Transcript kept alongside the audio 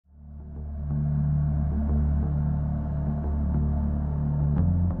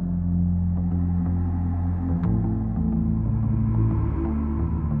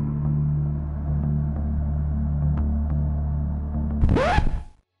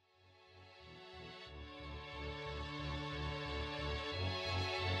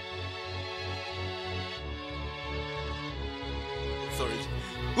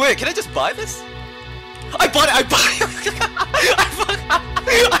Wait, can I just buy this? I bought it! I bought it!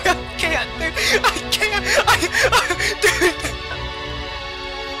 I can't, dude! I can't! Dude!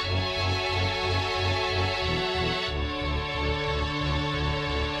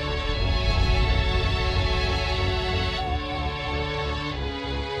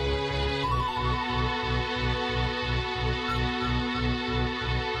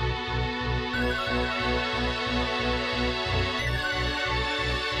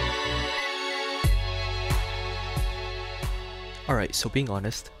 Alright, so being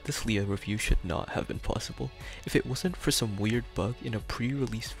honest, this Leah review should not have been possible. If it wasn't for some weird bug in a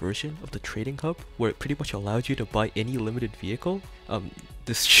pre-release version of the Trading Hub, where it pretty much allowed you to buy any limited vehicle,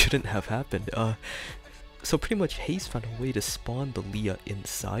 this shouldn't have happened. So pretty much Hayes found a way to spawn the Leah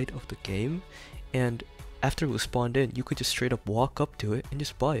inside of the game, and after it was spawned in, you could just straight up walk up to it and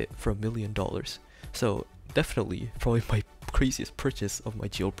just buy it for $1 million. So definitely, probably my craziest purchase of my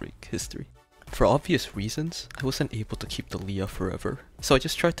jailbreak history. For obvious reasons, I wasn't able to keep the Leah forever, so I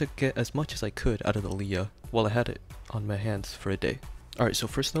just tried to get as much as I could out of the Leah while I had it on my hands for a day. Alright, so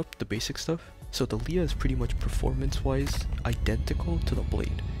first up, the basic stuff. So the Leah is pretty much performance-wise identical to the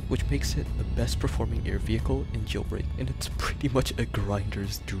Blade, which makes it the best performing air vehicle in Jailbreak, and it's pretty much a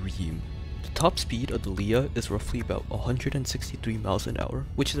grinder's dream. The top speed of the Leah is roughly about 163 miles an hour,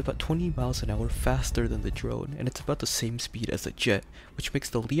 which is about 20 miles an hour faster than the drone, and it's about the same speed as the jet, which makes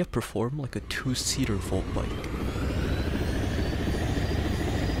the Leah perform like a two-seater Volt bike.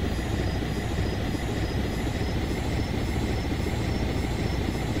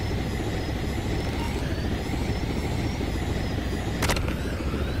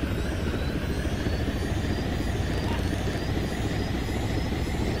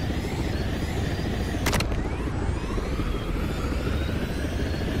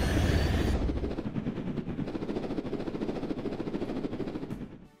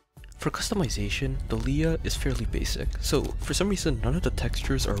 For customization, the Leah is fairly basic, so for some reason none of the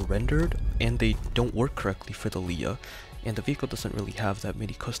textures are rendered and they don't work correctly for the Leah, and the vehicle doesn't really have that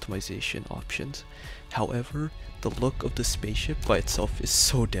many customization options. However, the look of the spaceship by itself is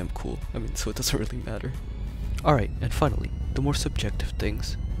so damn cool, so it doesn't really matter. Alright, and finally, the more subjective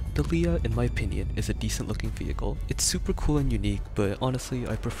things. The Leah, in my opinion, is a decent looking vehicle. It's super cool and unique, but honestly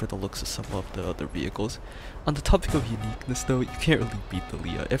I prefer the looks of some of the other vehicles. On the topic of uniqueness though, you can't really beat the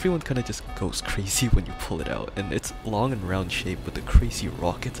Leah. Everyone kinda just goes crazy when you pull it out, and its long and round shape with the crazy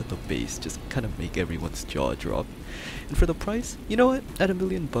rockets at the base just kinda make everyone's jaw drop. And for the price, you know what? At $1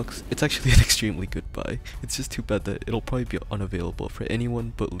 million, it's actually an extremely good buy. It's just too bad that it'll probably be unavailable for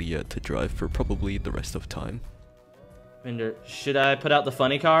anyone but Leah to drive for probably the rest of time. Fender, should I put out the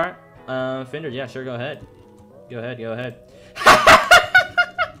funny car? Fender, yeah, sure, go ahead. Go ahead.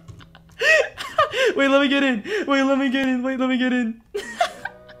 Wait, let me get in. Wait, let me get in.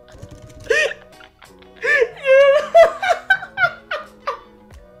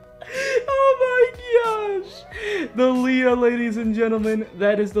 Oh my gosh. The Leah, ladies and gentlemen.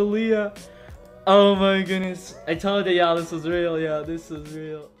 That is the Leah. Oh my goodness. I told you, y'all, this was real. Yeah, this was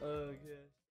real. Okay.